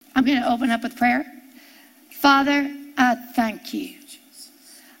I'm going to open up with prayer. Father, I thank you.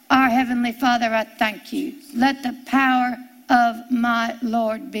 Our Heavenly Father, I thank you. Let the power of my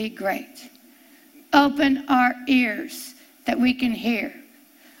Lord be great. Open our ears that we can hear.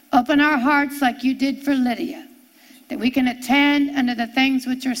 Open our hearts like you did for Lydia, that we can attend unto the things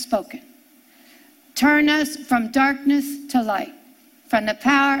which are spoken. Turn us from darkness to light, from the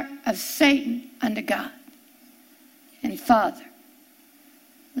power of Satan unto God. And Father,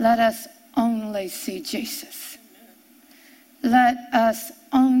 let us only see Jesus. Let us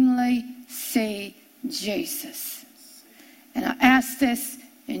only see Jesus. And I ask this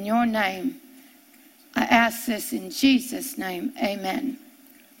in your name. I ask this in Jesus' name. Amen.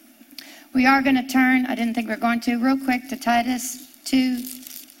 We are going to turn, I didn't think we were going to, real quick to Titus 2.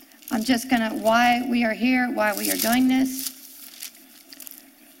 I'm just going to, why we are here, why we are doing this.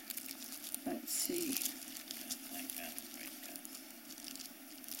 Let's see.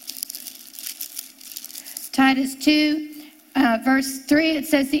 Titus 2, verse 3, it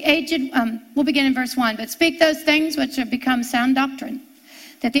says, the aged, we'll begin in verse 1, but speak those things which have become sound doctrine,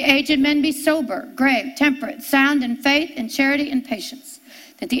 that the aged men be sober, grave, temperate, sound in faith and charity and patience,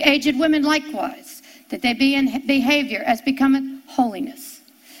 that the aged women likewise, that they be in behavior as becometh holiness,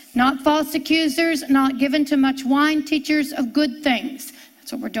 not false accusers, not given to much wine, teachers of good things.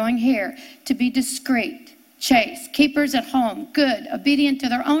 That's what we're doing here, to be discreet, chaste, keepers at home, good, obedient to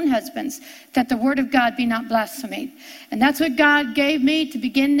their own husbands, that the word of God be not blasphemed. And that's what God gave me to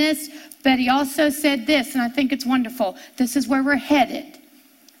begin this, but he also said this, and I think it's wonderful. This is where we're headed,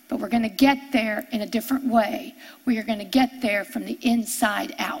 but we're going to get there in a different way. We are going to get there from the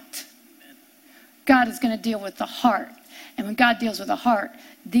inside out. God is going to deal with the heart. And when God deals with the heart,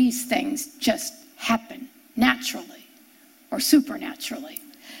 these things just happen naturally or supernaturally.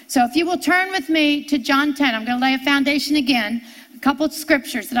 So if you will turn with me to John 10, I'm going to lay a foundation again, a couple of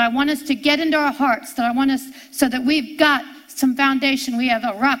scriptures that I want us to get into our hearts, that I want us, so that we've got some foundation, we have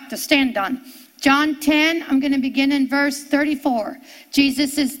a rock to stand on. John 10, I'm going to begin in verse 34.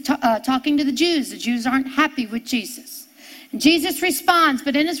 Jesus is talking to the Jews. The Jews aren't happy with Jesus. And Jesus responds,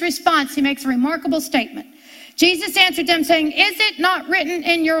 but in his response, he makes a remarkable statement. Jesus answered them saying, is it not written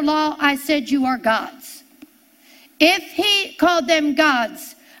in your law, I said you are gods? If he called them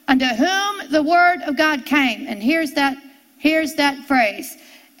gods, unto whom the word of God came. And here's that phrase.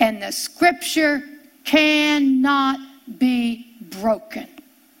 And the scripture cannot be broken.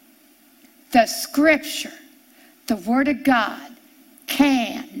 The scripture, the word of God,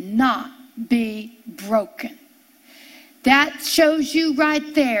 cannot be broken. That shows you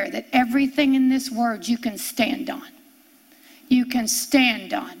right there that everything in this word you can stand on. You can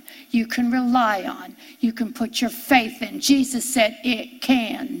stand on. You can rely on. You can put your faith in. Jesus said it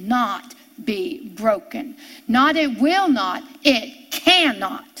cannot be broken. Not it will not, it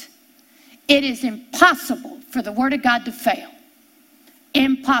cannot. It is impossible for the word of God to fail.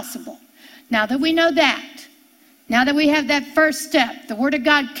 Impossible. Now that we know that, now that we have that first step, the word of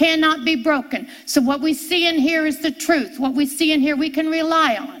God cannot be broken. So what we see in here is the truth. What we see in here we can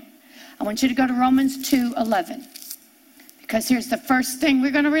rely on. I want you to go to Romans 2:11. Because here's the first thing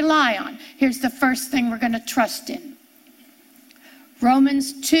we're going to rely on. Here's the first thing we're going to trust in.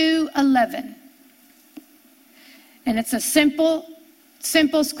 Romans 2:11. And it's a simple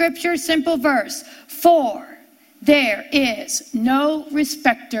scripture, simple verse. For there is no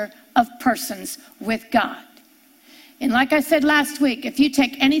respecter of persons with God. And like I said last week, if you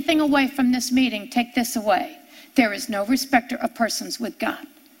take anything away from this meeting, take this away. There is no respecter of persons with God.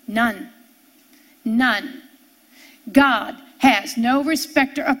 None. None. God has no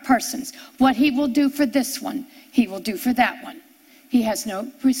respecter of persons. What he will do for this one, he will do for that one. He has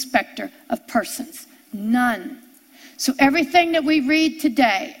no respecter of persons. None. So everything that we read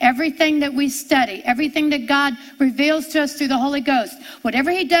today, everything that we study, everything that God reveals to us through the Holy Ghost, whatever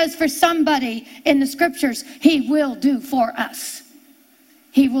he does for somebody in the scriptures, he will do for us.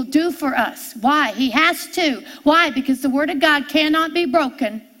 He will do for us. Why? He has to. Why? Because the word of God cannot be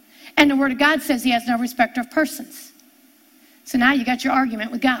broken, and the word of God says he has no respecter of persons. So now you got your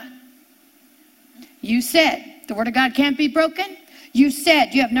argument with God. You said the word of God can't be broken. You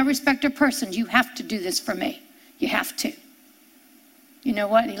said you have no respecter of persons. You have to do this for me. You have to. You know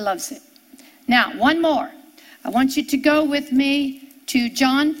what? He loves it. Now, one more. I want you to go with me to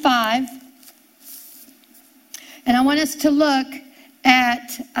John 5. And I want us to look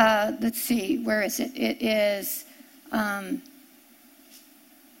at, let's see, where is it? It is,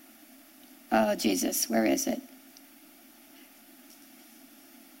 oh, Jesus, where is it?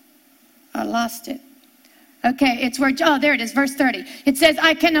 I lost it. Okay, it's where, oh, there it is, verse 30. It says,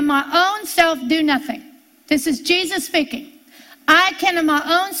 I can of my own self do nothing. This is Jesus speaking. I I can of my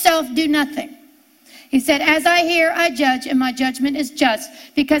own self do nothing. He said, as I hear, I judge, and my judgment is just,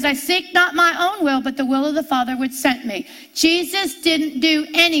 because I seek not my own will, but the will of the Father which sent me. Jesus didn't do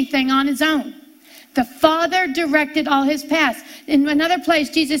anything on his own. The Father directed all his paths. In another place,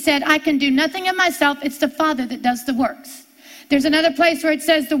 Jesus said, I can do nothing of myself. It's the Father that does the works. There's another place where it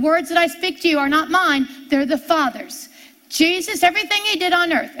says, the words that I speak to you are not mine. They're the Father's. Jesus, everything he did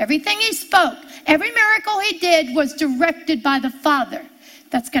on earth, everything he spoke, every miracle he did was directed by the Father.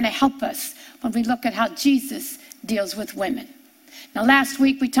 That's going to help us when we look at how Jesus deals with women. Now, last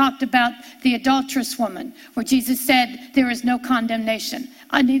week we talked about the adulterous woman, where Jesus said, there is no condemnation.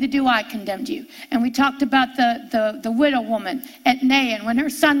 Neither do I condemn you. And we talked about the widow woman at Nain when her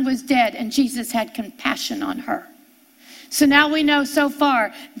son was dead, and Jesus had compassion on her. So now we know so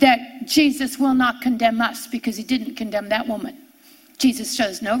far that Jesus will not condemn us because he didn't condemn that woman. Jesus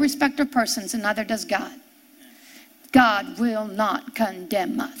shows no respect of persons, and neither does God. God will not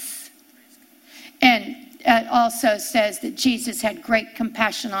condemn us. And it also says that Jesus had great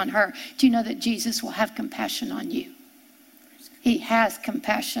compassion on her. Do you know that Jesus will have compassion on you? He has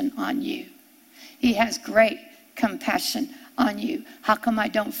compassion on you. He has great compassion on you. How come I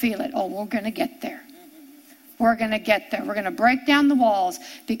don't feel it? Oh, we're going to get there. We're going to get there. We're going to break down the walls,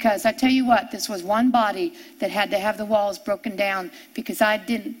 because I tell you what, this was one body that had to have the walls broken down, because I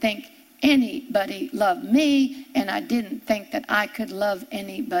didn't think anybody loved me, and I didn't think that I could love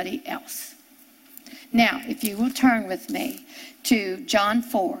anybody else. Now, if you will turn with me to John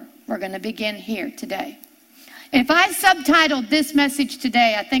 4, we're going to begin here today. If I subtitled this message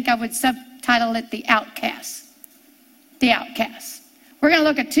today, I think I would subtitle it The Outcast. The Outcast. We're going to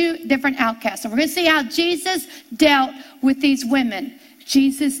look at two different outcasts, and we're going to see how Jesus dealt with these women.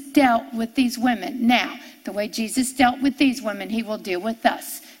 Jesus dealt with these women. Now, the way Jesus dealt with these women, he will deal with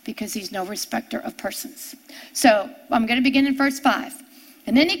us, because he's no respecter of persons. So I'm going to begin in verse 5.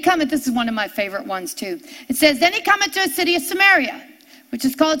 And then he cometh, this is one of my favorite ones too. It says, then he cometh to a city of Samaria, which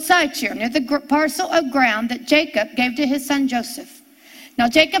is called Sychar, near the parcel of ground that Jacob gave to his son Joseph. Now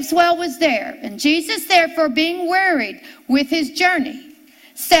Jacob's well was there, and Jesus therefore, being wearied with his journey,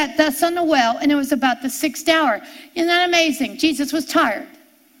 sat thus on the well, and it was about the 6th hour. Isn't that amazing? Jesus was tired.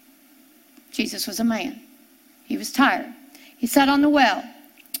 Jesus was a man. He was tired. He sat on the well.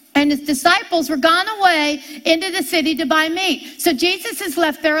 And his disciples were gone away into the city to buy meat. So Jesus is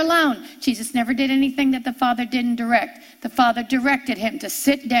left there alone. Jesus never did anything that the Father didn't direct. The Father directed him to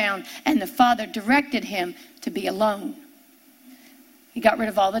sit down, and the Father directed him to be alone. He got rid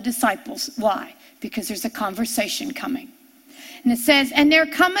of all the disciples. Why? Because there's a conversation coming. And it says, and there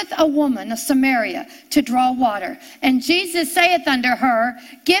cometh a woman of Samaria to draw water. And Jesus saith unto her,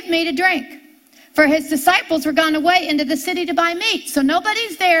 give me to drink. For his disciples were gone away into the city to buy meat. So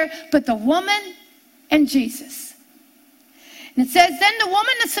nobody's there but the woman and Jesus. And it says, then the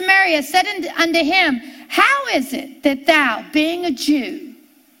woman of Samaria said unto him, how is it that thou, being a Jew,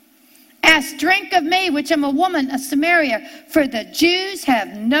 ask drink of me, which am a woman of Samaria? For the Jews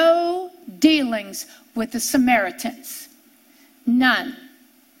have no dealings with the Samaritans. None.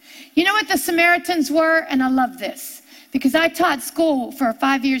 You know what the Samaritans were? And I love this, because I taught school for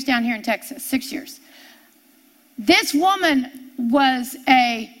 5 years down here in Texas, 6 years. This woman was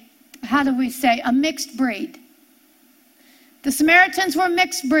a mixed breed. The Samaritans were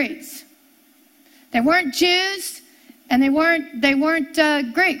mixed breeds. They weren't Jews, and they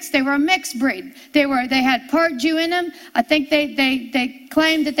weren't Greeks. They were a mixed breed. They had part Jew in them. I think they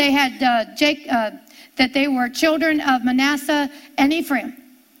claimed that they had that they were children of Manasseh and Ephraim,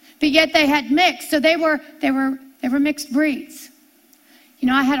 but yet they had mixed. So they were mixed breeds. You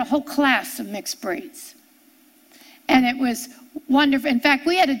know, I had a whole class of mixed breeds, and it was wonderful. In fact,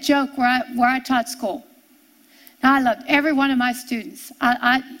 we had a joke where I taught school. Now, I loved every one of my students.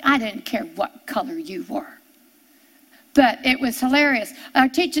 I didn't care what color you were, but it was hilarious. Our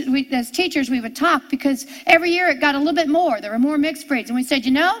teachers, as teachers, we would talk, because every year it got a little bit more. There were more mixed breeds, and we said,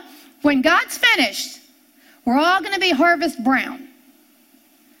 you know, when God's finished, we're all going to be harvest brown.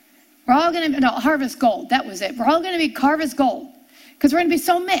 We're all going to be, harvest gold. That was it. We're all going to be harvest gold, because we're going to be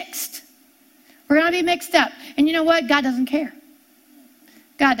so mixed. We're going to be mixed up. And you know what? God doesn't care.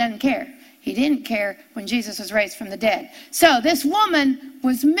 God doesn't care. He didn't care when Jesus was raised from the dead. So this woman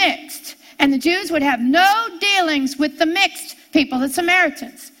was mixed, and the Jews would have no dealings with the mixed people, the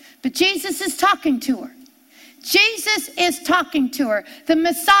Samaritans. But Jesus is talking to her. Jesus is talking to her. The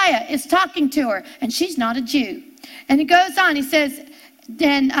Messiah is talking to her, and she's not a Jew. And he goes on. He says,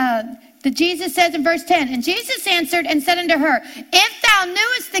 Jesus says in verse 10, and Jesus answered and said unto her, if thou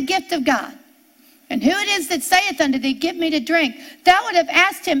knewest the gift of God, and who it is that saith unto thee, give me to drink, thou would have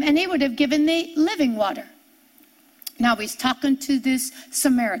asked him, and he would have given thee living water. Now he's talking to this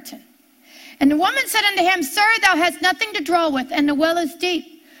Samaritan. And the woman said unto him, Sir, thou hast nothing to draw with, and the well is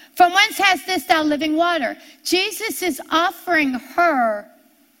deep. From whence hast this thou living water? Jesus is offering her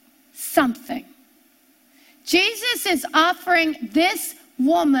something. Jesus is offering this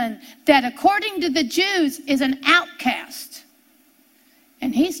woman that according to the Jews is an outcast.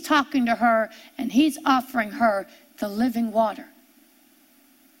 And he's talking to her and he's offering her the living water.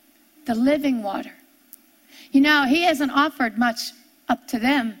 The living water. You know, he hasn't offered much up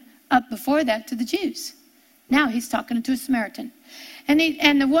before that to the Jews. Now he's talking to a Samaritan.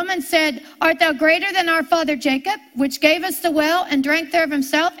 And the woman said, Art thou greater than our father Jacob, which gave us the well and drank thereof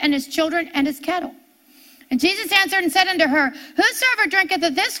himself and his children and his cattle? And Jesus answered and said unto her, Whosoever drinketh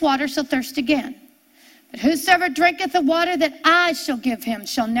of this water shall thirst again. But whosoever drinketh the water that I shall give him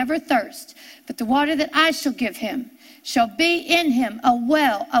shall never thirst. But the water that I shall give him shall be in him a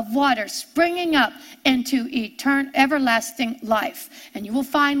well of water springing up into everlasting life. And you will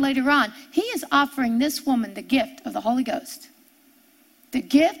find later on, he is offering this woman the gift of the Holy Ghost. The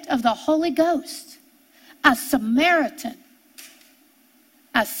gift of the Holy Ghost. A Samaritan.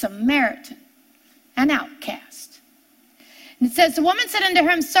 A Samaritan. An outcast. And it says, the woman said unto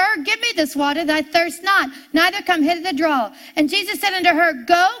him, Sir, give me this water that I thirst not, neither come hither to draw. And Jesus said unto her,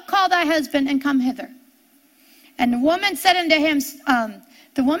 Go, call thy husband, and come hither. And the woman said unto him,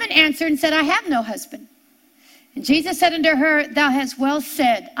 the woman answered and said, I have no husband. And Jesus said unto her, Thou hast well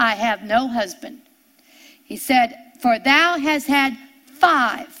said, I have no husband. He said, For thou hast had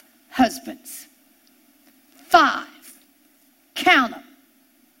 5 husbands. 5. Count them.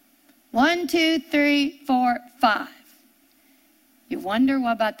 1, 2, 3, 4, 5. You wonder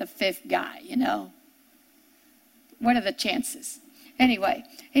what about the 5th guy, you know? What are the chances? Anyway,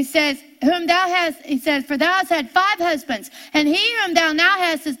 he says, For thou hast had 5 husbands, and he whom thou now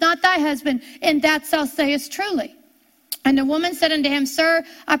hast is not thy husband, and that thou sayest truly. And the woman said unto him, Sir,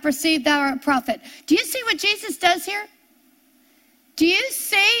 I perceive thou art a prophet. Do you see what Jesus does here? Do you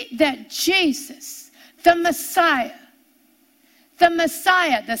see that Jesus, the Messiah,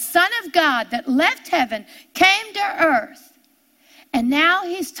 the Son of God that left heaven, came to earth, and now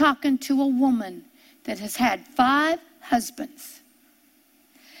he's talking to a woman that has had 5 husbands.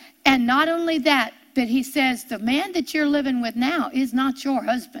 And not only that, but he says, the man that you're living with now is not your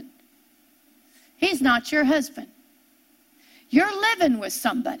husband. He's not your husband. You're living with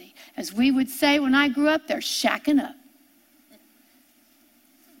somebody. As we would say when I grew up, they're shacking up.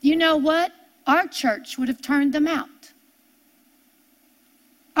 You know what? Our church would have turned them out.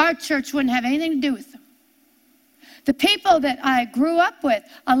 Our church wouldn't have anything to do with them. The people that I grew up with,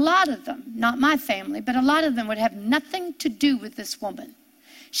 a lot of them, not my family, but a lot of them would have nothing to do with this woman.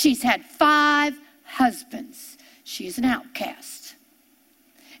 She's had 5 husbands. She's an outcast.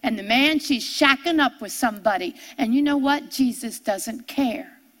 And the man, she's shacking up with somebody. And you know what? Jesus doesn't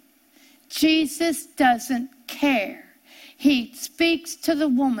care. Jesus doesn't care. He speaks to the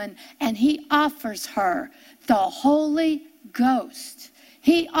woman and he offers her the Holy Ghost.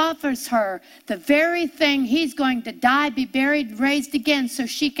 He offers her the very thing he's going to die, be buried, raised again so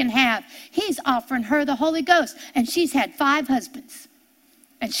she can have. He's offering her the Holy Ghost. And she's had 5 husbands.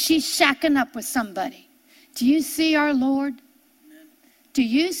 And she's shacking up with somebody. Do you see our Lord? Do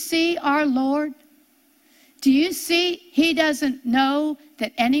you see our Lord? Do you see he doesn't know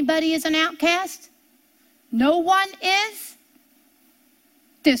that anybody is an outcast? No one is.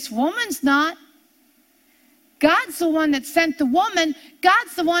 This woman's not. God's the one that sent the woman.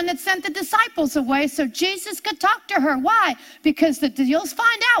 God's the one that sent the disciples away so Jesus could talk to her. Why? Because you'll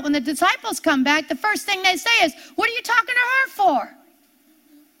find out when the disciples come back, the first thing they say is, what are you talking to her for?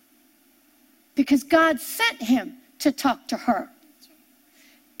 Because God sent him to talk to her.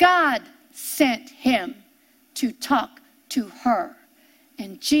 God sent him to talk to her.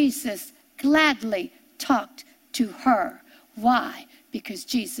 And Jesus gladly talked to her. Why? Because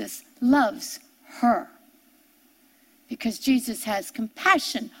Jesus loves her. Because Jesus has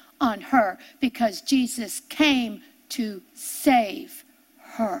compassion on her. Because Jesus came to save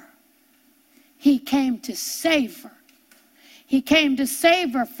her. He came to save her. He came to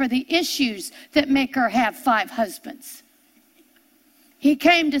save her for the issues that make her have 5 husbands. He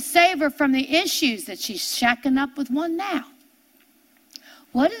came to save her from the issues that she's shacking up with one now.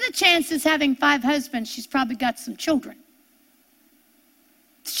 What are the chances having 5 husbands? She's probably got some children.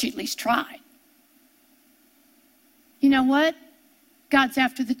 She at least tried. You know what? God's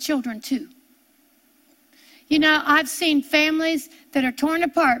after the children too. You know, I've seen families that are torn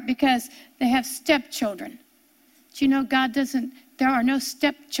apart because they have stepchildren. Do you know there are no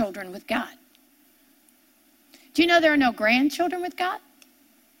stepchildren with God? Do you know there are no grandchildren with God?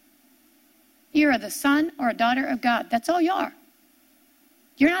 You're the son or a daughter of God. That's all you are.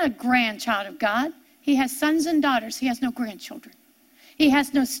 You're not a grandchild of God. He has sons and daughters. He has no grandchildren. He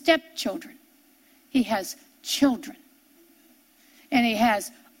has no stepchildren. He has children. And he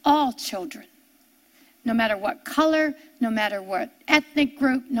has all children. No matter what color, no matter what ethnic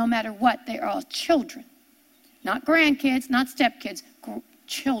group, no matter what, they are all children. Not grandkids, not stepkids,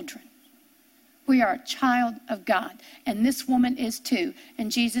 children. We are a child of God. And this woman is too.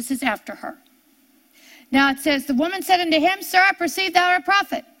 And Jesus is after her. Now it says, the woman said unto him, Sir, I perceive thou art a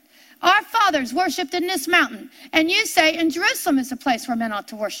prophet. Our fathers worshipped in this mountain, and you say, in Jerusalem is the place where men ought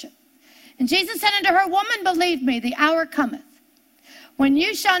to worship. And Jesus said unto her, Woman, believe me, the hour cometh, when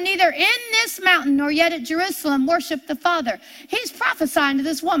you shall neither in this mountain nor yet at Jerusalem worship the Father. He's prophesying to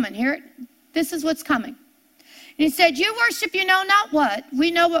this woman here. This is what's coming. And he said, you worship you know not what.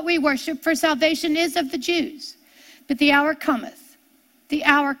 We know what we worship, for salvation is of the Jews. But the hour cometh,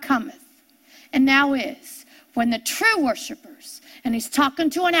 and now is, when the true worshipers, and he's talking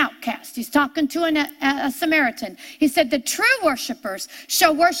to an outcast, he's talking to a Samaritan. He said, the true worshipers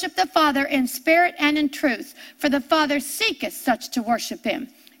shall worship the Father in spirit and in truth, for the Father seeketh such to worship him.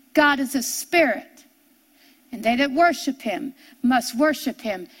 God is a spirit, and they that worship him must worship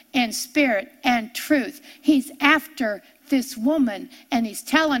him in spirit and truth. He's after this woman, and he's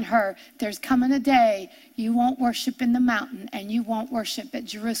telling her, there's coming a day you won't worship in the mountain, and you won't worship at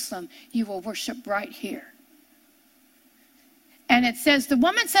Jerusalem. You will worship right here. And it says, the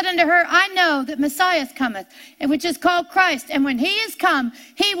woman said unto her, I know that Messiah cometh, which is called Christ. And when he is come,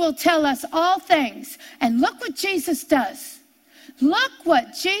 he will tell us all things. And look what Jesus does. Look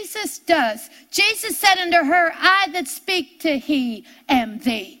what Jesus does. Jesus said unto her, I that speak to he am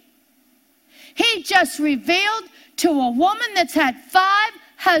thee. He just revealed to a woman that's had 5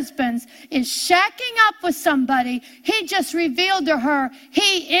 husbands, is shacking up with somebody. He just revealed to her,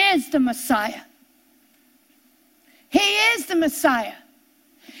 he is the Messiah. He is the Messiah.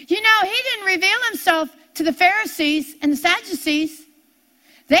 You know, he didn't reveal himself to the Pharisees and the Sadducees.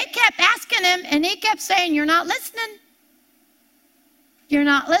 They kept asking him, and he kept saying, you're not listening. You're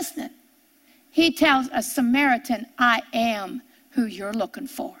not listening. He tells a Samaritan, I am who you're looking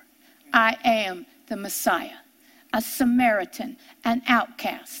for. I am the Messiah. A Samaritan, an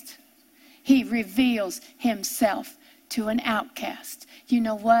outcast. He reveals himself to an outcast. You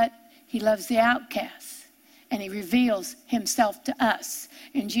know what? He loves the outcast. And he reveals himself to us.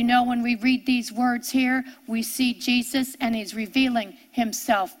 And you know, when we read these words here, we see Jesus, and he's revealing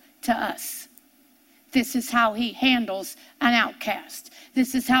himself to us. This is how he handles an outcast.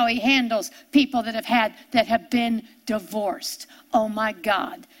 This is how he handles people that have been divorced. Oh my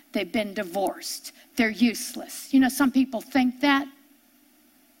God, they've been divorced. They're useless. You know, some people think that.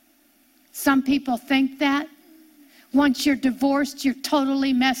 Some people think that. Once you're divorced, you're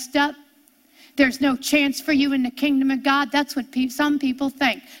totally messed up. There's no chance for you in the kingdom of God. That's what some people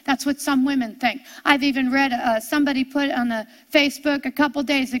think. That's what some women think. I've even read somebody put on the Facebook a couple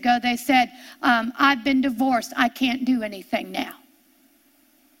days ago. They said, I've been divorced. I can't do anything now.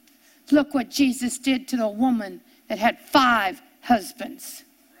 Look what Jesus did to the woman that had 5 husbands.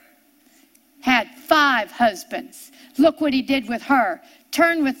 Had 5 husbands. Look what he did with her.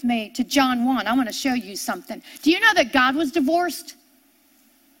 Turn with me to John 1. I want to show you something. Do you know that God was divorced?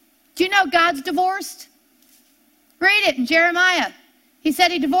 Do you know God's divorced? Read it in Jeremiah. He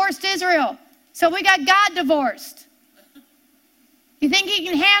said he divorced Israel. So we got God divorced. You think he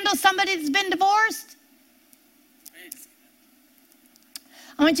can handle somebody that's been divorced?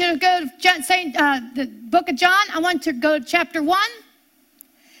 I want you to go to the book of John. I want to go to chapter 1.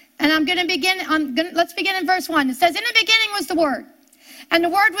 And let's begin in verse 1. It says, in the beginning was the Word. And the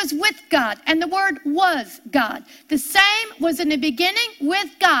Word was with God, and the Word was God. The same was in the beginning with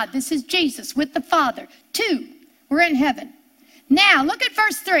God. This is Jesus, with the Father. 2, we're in heaven. Now, look at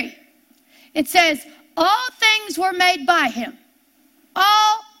verse 3. It says, all things were made by him.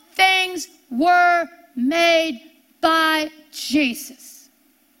 All things were made by Jesus.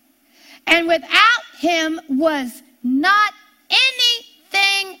 And without him was not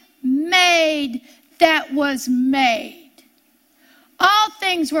anything made that was made. All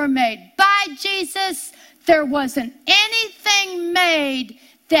things were made by Jesus. There wasn't anything made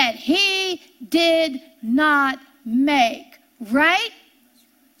that he did not make. Right?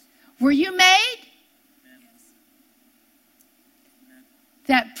 Were you made?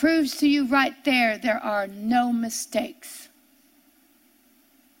 That proves to you right there are no mistakes.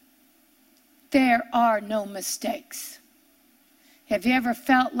 There are no mistakes. Have you ever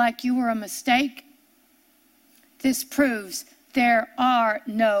felt like you were a mistake? This proves there are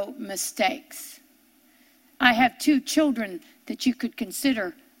no mistakes. I have 2 children that you could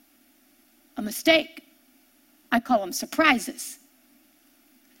consider a mistake. I call them surprises.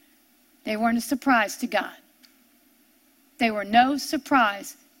 They weren't a surprise to God. They were no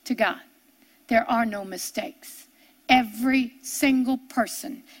surprise to God. There are no mistakes. Every single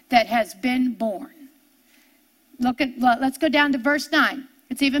person that has been born. Let's go down to verse 9.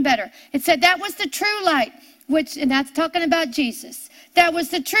 It's even better. It said, that was the true light, and that's talking about Jesus. That was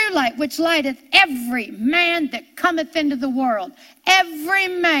the true light, which lighteth every man that cometh into the world. Every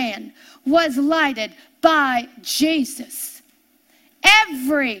man was lighted by Jesus.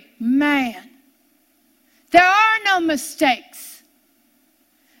 Every man. There are no mistakes.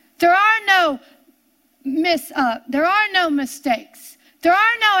 There are no mistakes. There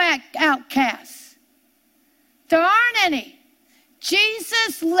are no outcasts. There aren't any.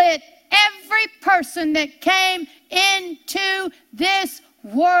 Jesus lit every person that came into this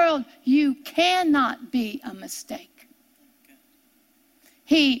world. You cannot be a mistake.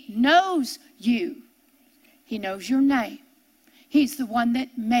 He knows you. He knows your name. He's the one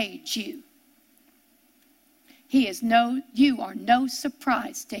that made you. You are no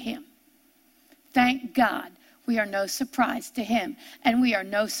surprise to him. Thank God we are no surprise to him. And we are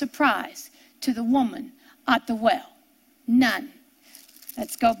no surprise to the woman at the well. None.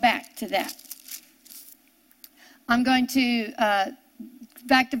 Let's go back to that. I'm going to,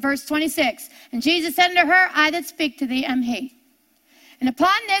 back to verse 26. And Jesus said unto her, I that speak to thee am he. And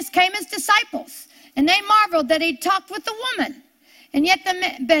upon this came his disciples. And they marveled that he talked with the woman. And yet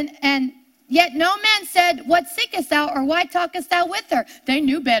no man said, what seekest thou, or why talkest thou with her? They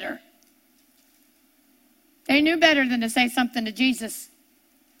knew better. They knew better than to say something to Jesus.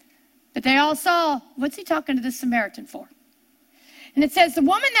 But they all saw, what's he talking to the Samaritan for? And it says, the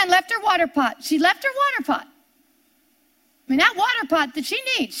woman then left her water pot. She left her water pot. I mean, that water pot that she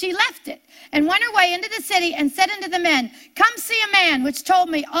needs, she left it. And went her way into the city and said unto the men, come see a man which told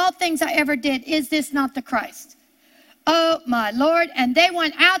me all things I ever did. Is this not the Christ? Oh, my Lord. And they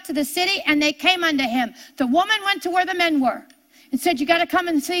went out to the city and they came unto him. The woman went to where the men were and said, you got to come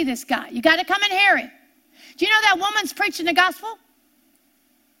and see this guy. You got to come and hear him. Do you know that woman's preaching the gospel?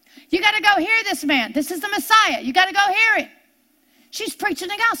 You got to go hear this man. This is the Messiah. You got to go hear him. She's preaching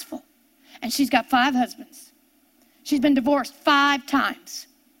the gospel. And she's got 5 husbands. She's been divorced 5 times.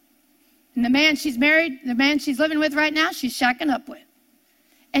 And the man she's married, the man she's living with right now, she's shacking up with.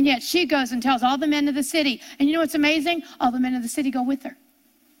 And yet she goes and tells all the men of the city. And you know what's amazing? All the men of the city go with her.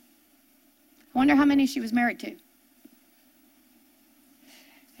 I wonder how many she was married to.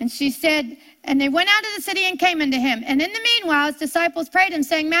 And she said, and they went out of the city and came unto him. And in the meanwhile, his disciples prayed him,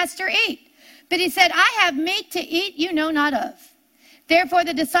 saying, Master, eat. But he said, I have meat to eat you know not of. Therefore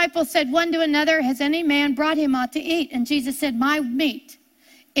the disciples said one to another, has any man brought him aught to eat? And Jesus said, my meat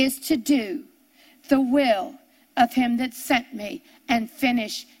is to do the will of him that sent me and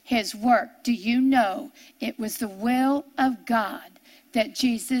finish his work. Do you know it was the will of God that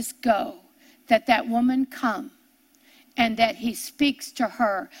Jesus go, that woman come, and that he speaks to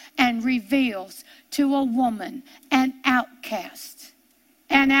her and reveals to a woman an outcast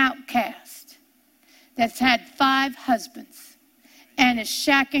that's had 5 husbands and is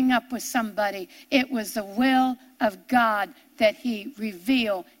shacking up with somebody. It was the will of God that he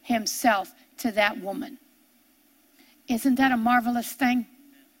reveal himself to that woman. Isn't that a marvelous thing?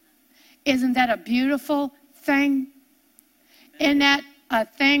 Isn't that a beautiful thing? Isn't that a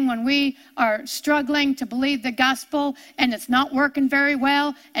thing when we are struggling to believe the gospel and it's not working very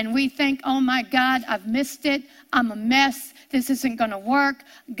well and we think, oh my God, I've missed it. I'm a mess. This isn't going to work.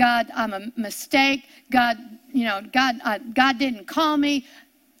 God, I'm a mistake. God didn't call me.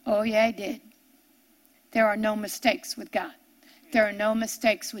 Oh yeah, he did. There are no mistakes with God. There are no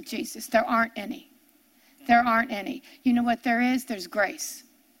mistakes with Jesus. There aren't any. There aren't any. You know what there is? There's grace.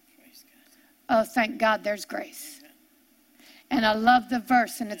 Oh, thank God there's grace. And I love the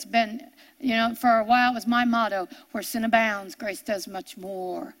verse, and it's been, for a while it was my motto, where sin abounds, grace does much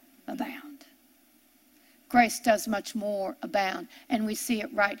more abound. Grace does much more abound. And we see it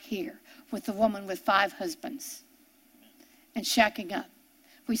right here with the woman with 5 husbands and shacking up.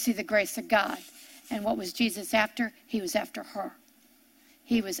 We see the grace of God. And what was Jesus after? He was after her.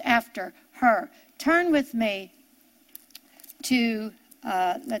 He was after her. Turn with me to,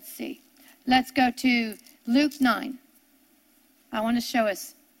 let's go to Luke 9. I want to show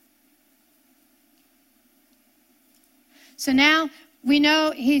us. So now we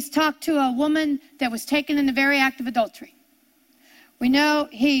know he's talked to a woman that was taken in the very act of adultery. We know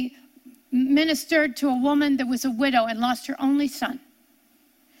he ministered to a woman that was a widow and lost her only son.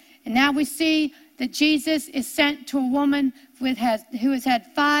 And now we see that Jesus is sent to a woman who has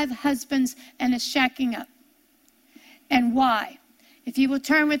had 5 husbands and is shacking up. And why? If you will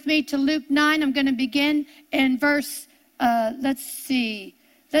turn with me to Luke 9, I'm going to begin in verse, verse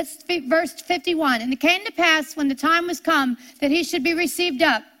 51. And it came to pass when the time was come that he should be received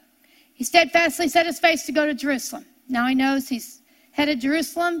up, he steadfastly set his face to go to Jerusalem. Now he knows he's headed to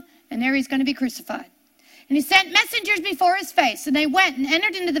Jerusalem, and there he's going to be crucified. And he sent messengers before his face, and they went and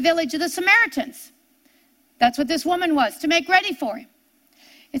entered into the village of the Samaritans. That's what this woman was, to make ready for him.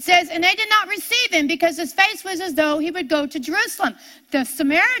 It says, and they did not receive him because his face was as though he would go to Jerusalem. The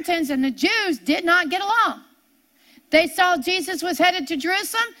Samaritans and the Jews did not get along. They saw Jesus was headed to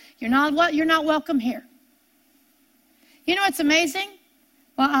Jerusalem. You're not welcome here. You know what's amazing?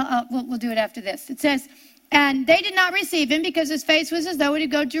 Well, we'll do it after this. It says, and they did not receive him because his face was as though he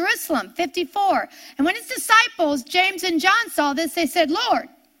would go to Jerusalem. 54. And when his disciples, James and John, saw this, they said, Lord,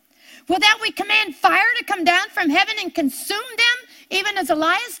 will that we command fire to come down from heaven and consume them, even as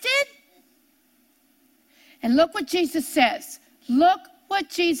Elias did? And look what Jesus says. Look what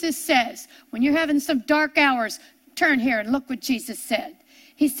Jesus says. When you're having some dark hours, turn here and look what Jesus said.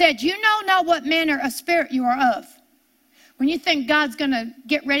 He said, you know not what manner of spirit you are of. When you think God's going to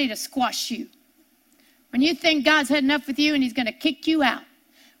get ready to squash you. When you think God's had enough with you and he's going to kick you out.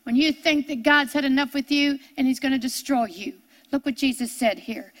 When you think that God's had enough with you and he's going to destroy you. Look what Jesus said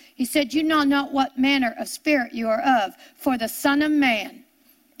here. He said, you know not what manner of spirit you are of, for the Son of Man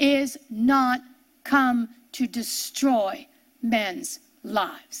is not come to destroy men's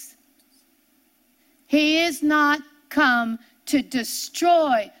lives. He is not come to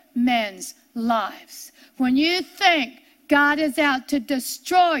destroy men's lives. When you think God is out to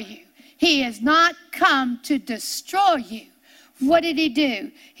destroy you, he has not come to destroy you. What did he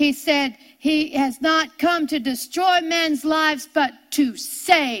do? He said he has not come to destroy men's lives, but to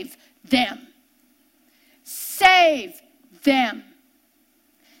save them. Save them.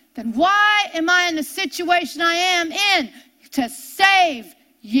 Then why am I in the situation I am in? To save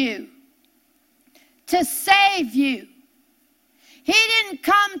you. To save you. He didn't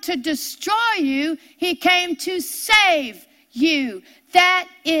come to destroy you. He came to save you. That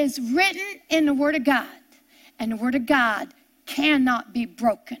is written in the Word of God. And the Word of God cannot be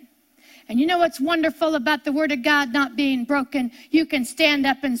broken. And you know what's wonderful about the Word of God not being broken? You can stand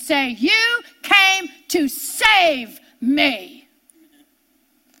up and say, you came to save me.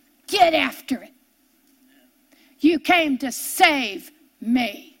 Get after it. You came to save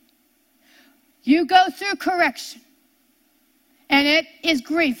me. You go through correction, and it is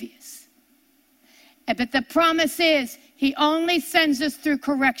grievous. But the promise is, he only sends us through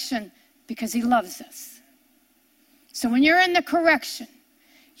correction because he loves us. So when you're in the correction,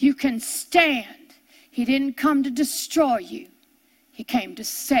 you can stand. He didn't come to destroy you. He came to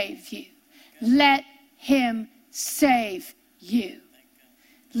save you. Let him save you.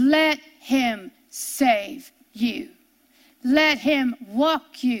 Let him save you. Let him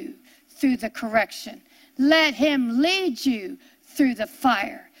walk you through the correction. Let him lead you through the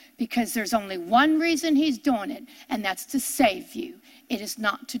fire. Because there's only one reason he's doing it, and that's to save you. It is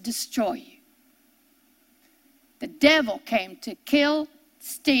not to destroy you. The devil came to kill,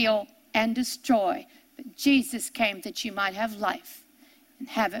 steal, and destroy. But Jesus came that you might have life and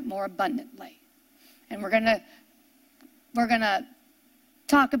have it more abundantly. And we're going to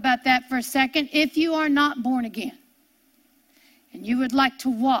talk about that for a second. If you are not born again, and you would like to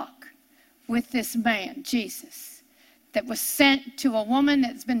walk with this man, Jesus, that was sent to a woman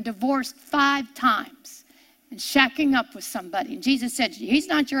that's been divorced 5 times and shacking up with somebody. And Jesus said, he's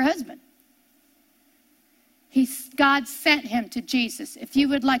not your husband. God sent him to Jesus. If you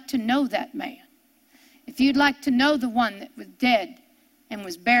would like to know that man, if you'd like to know the one that was dead and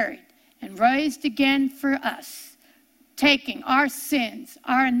was buried and raised again for us, taking our sins,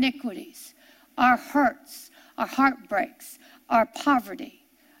 our iniquities, our hurts, our heartbreaks, our poverty,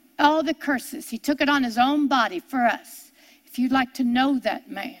 all the curses, he took it on his own body for us. If you'd like to know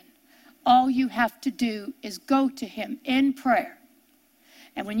that man, all you have to do is go to him in prayer.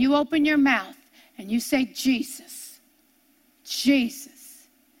 And when you open your mouth and you say, Jesus, Jesus,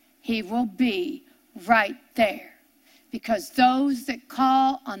 he will be right there. Because those that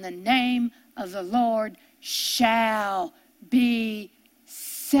call on the name of the Lord shall be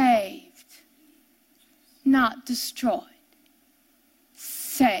saved. Not destroyed.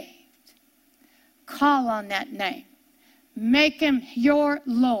 Saved. Call on that name. Make him your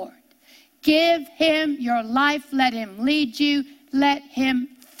Lord. Give him your life. Let him lead you. Let him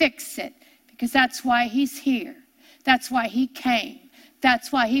fix it. Because that's why he's here. That's why he came.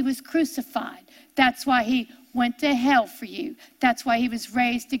 That's why he was crucified. That's why he went to hell for you. That's why he was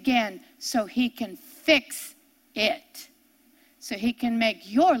raised again. So he can fix it. So he can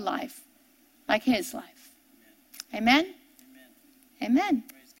make your life like his life. Amen? Amen.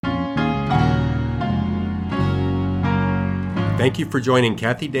 Thank you for joining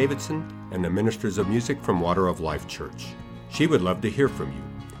Kathie Davidson and the Ministers of Music from Water of Life Church. She would love to hear from you.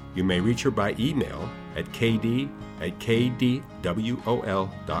 You may reach her by email at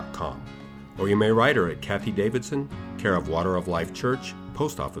kd@kdwol.com, or you may write her at Kathie Davidson, care of Water of Life Church,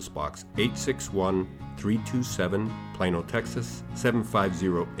 Post Office Box 861-327, Plano, Texas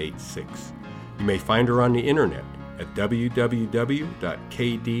 75086. You may find her on the internet at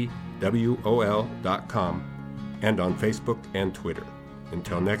www.kdwol.com and on Facebook and Twitter.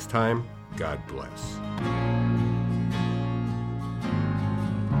 Until next time, God bless.